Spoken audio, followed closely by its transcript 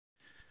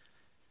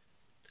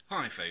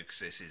Hi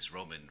folks, this is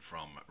Robin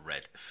from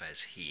Red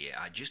Fez here.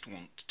 I just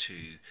want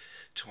to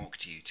talk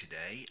to you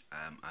today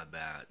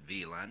about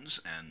VLANs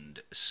and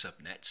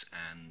subnets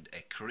and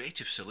a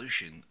creative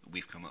solution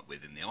we've come up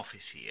with in the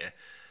office here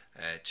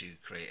to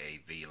create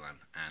a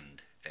VLAN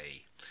and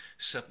a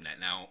subnet.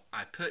 Now,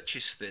 I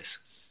purchased this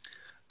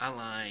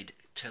Allied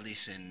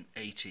Telesyn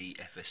 80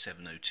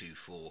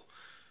 FS7024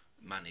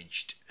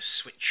 managed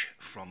switch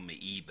from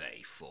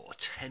eBay for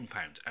 £10,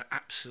 an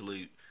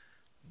absolute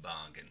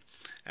bargain.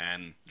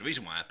 The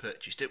reason why I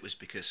purchased it was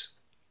because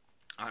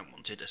I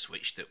wanted a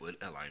switch that would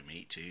allow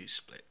me to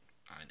split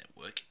my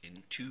network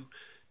into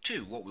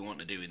two. What we want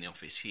to do in the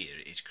office here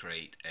is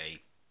create a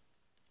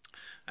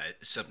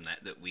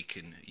subnet that we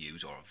can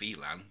use, or a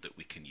VLAN that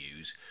we can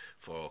use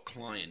for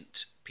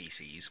client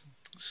PCs,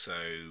 so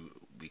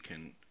we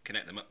can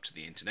connect them up to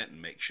the internet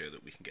and make sure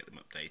that we can get them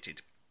updated,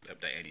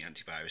 update any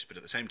antivirus, but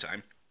at the same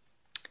time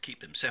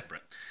keep them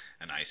separate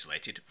and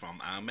isolated from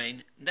our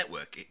main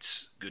network.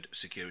 It's good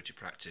security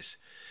practice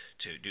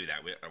to do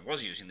that. I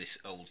was using this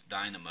old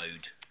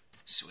Dynamode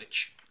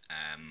switch,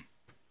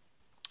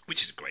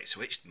 which is a great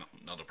switch,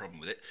 not a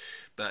problem with it,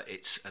 but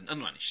it's an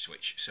unmanaged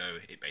switch, so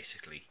it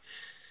basically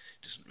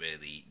doesn't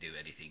really do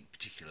anything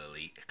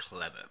particularly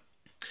clever.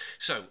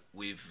 So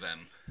we've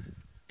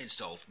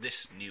installed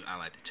this new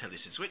Allied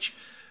Telesyn switch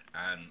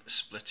and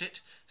split it.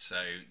 So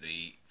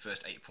the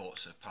first 8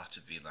 ports are part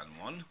of VLAN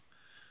 1,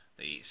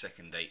 the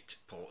second 8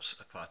 ports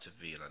are part of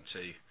VLAN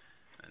 2,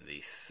 and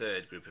the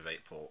third group of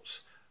 8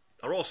 ports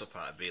are also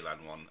part of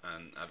VLAN 1.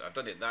 And I've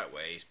done it that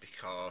way is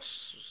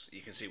because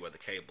you can see where the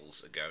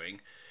cables are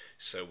going.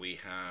 So we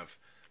have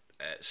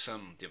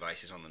some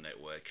devices on the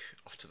network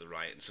off to the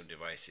right and some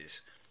devices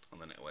on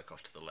the network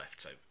off to the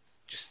left. So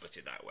just split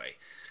it that way.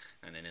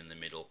 And then in the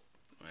middle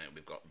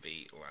we've got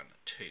VLAN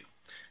 2.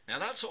 Now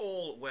that's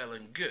all well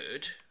and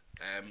good,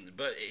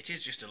 but it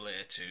is just a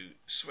layer 2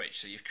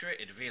 switch. So you've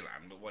created a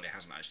VLAN, but what it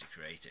hasn't actually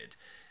created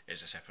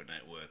is a separate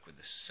network with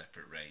a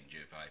separate range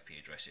of IP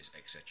addresses,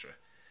 etc.,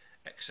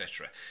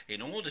 etc.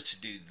 In order to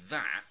do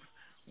that,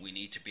 we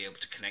need to be able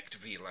to connect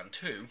VLAN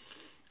 2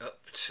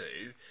 up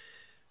to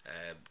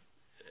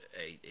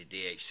a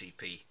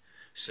DHCP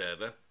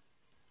server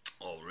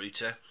or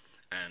router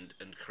and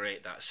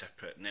create that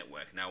separate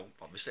network. Now,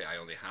 obviously, I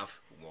only have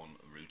one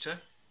router,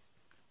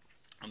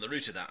 and the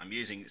router that I'm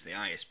using is the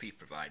ISP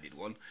provided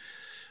one,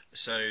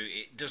 so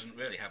it doesn't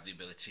really have the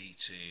ability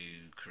to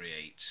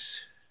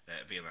create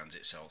VLANs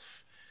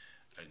itself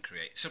and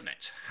create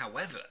subnets.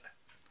 However,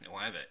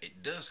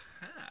 it does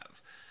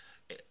have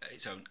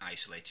its own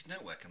isolated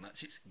network, and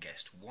that's its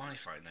guest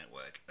Wi-Fi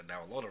network. And now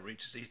a lot of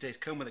routers these days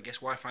come with a guest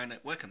Wi-Fi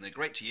network, and they're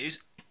great to use.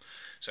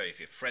 So if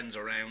your friends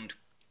are around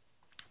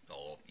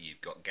or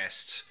you've got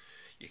guests,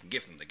 you can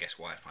give them the guest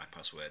Wi-Fi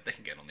password. They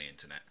can get on the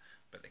internet,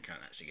 but they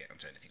can't actually get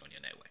onto anything on your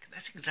network. And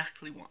that's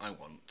exactly what I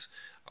want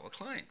our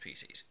client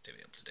PCs to be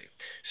able to do.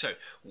 So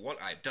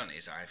what I've done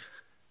is I've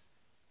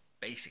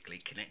basically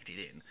connected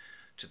in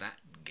to that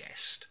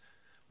guest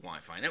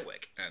Wi-Fi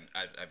network, and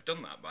I've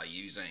done that by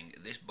using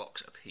this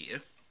box up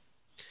here,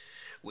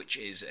 which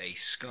is a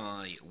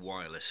Sky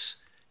wireless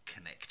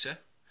connector.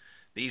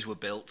 These were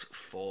built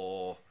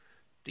for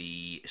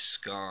the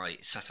Sky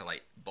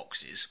satellite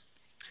boxes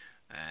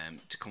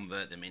to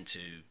convert them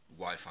into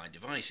Wi-Fi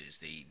devices.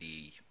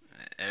 The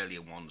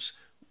earlier ones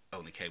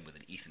only came with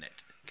an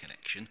Ethernet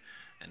connection,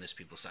 and as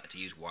people started to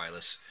use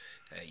wireless,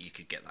 you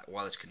could get that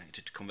wireless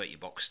connector to convert your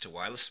box to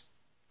wireless,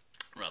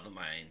 rather than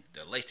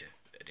the later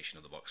edition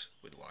of the box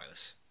with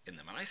wireless in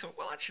them. And I thought,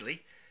 well,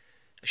 actually,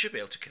 I should be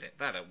able to connect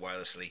that up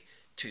wirelessly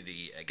to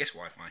the guest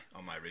Wi-Fi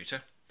on my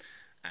router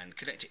and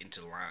connect it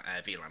into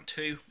VLAN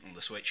 2 on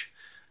the switch.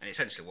 And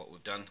essentially what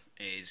we've done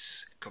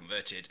is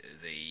converted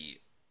the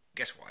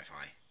guest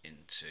Wi-Fi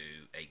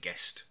into a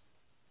guest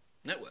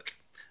network,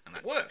 and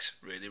that works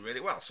really,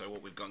 really well. So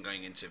what we've got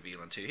going into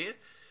VLAN 2 here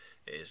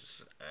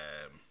is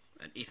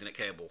an Ethernet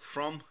cable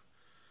from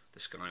the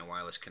Sky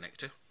wireless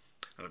connector,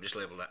 and I've just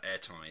labelled that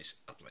AirTies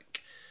uplink.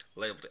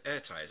 Labelled it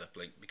AirTies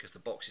uplink because the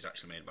box is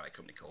actually made by a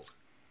company called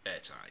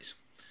AirTies.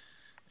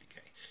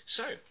 Okay,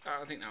 so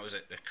I think that was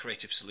a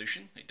creative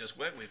solution. It does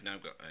work. We've now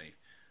got a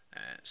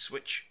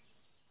switch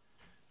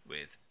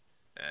with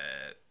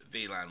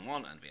VLAN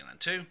 1 and VLAN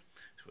 2,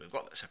 so we've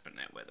got that separate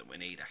network that we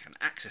need. I can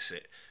access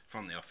it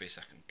from the office,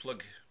 I can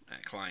plug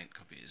client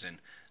computers in,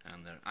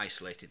 and they're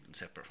isolated and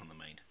separate from the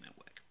main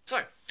network.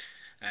 So,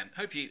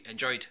 hope you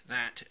enjoyed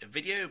that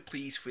video.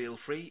 Please feel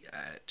free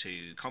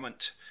to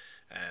comment,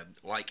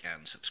 like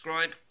and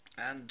subscribe,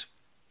 and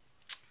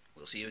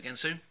we'll see you again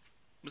soon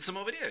with some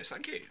more videos.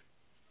 Thank you.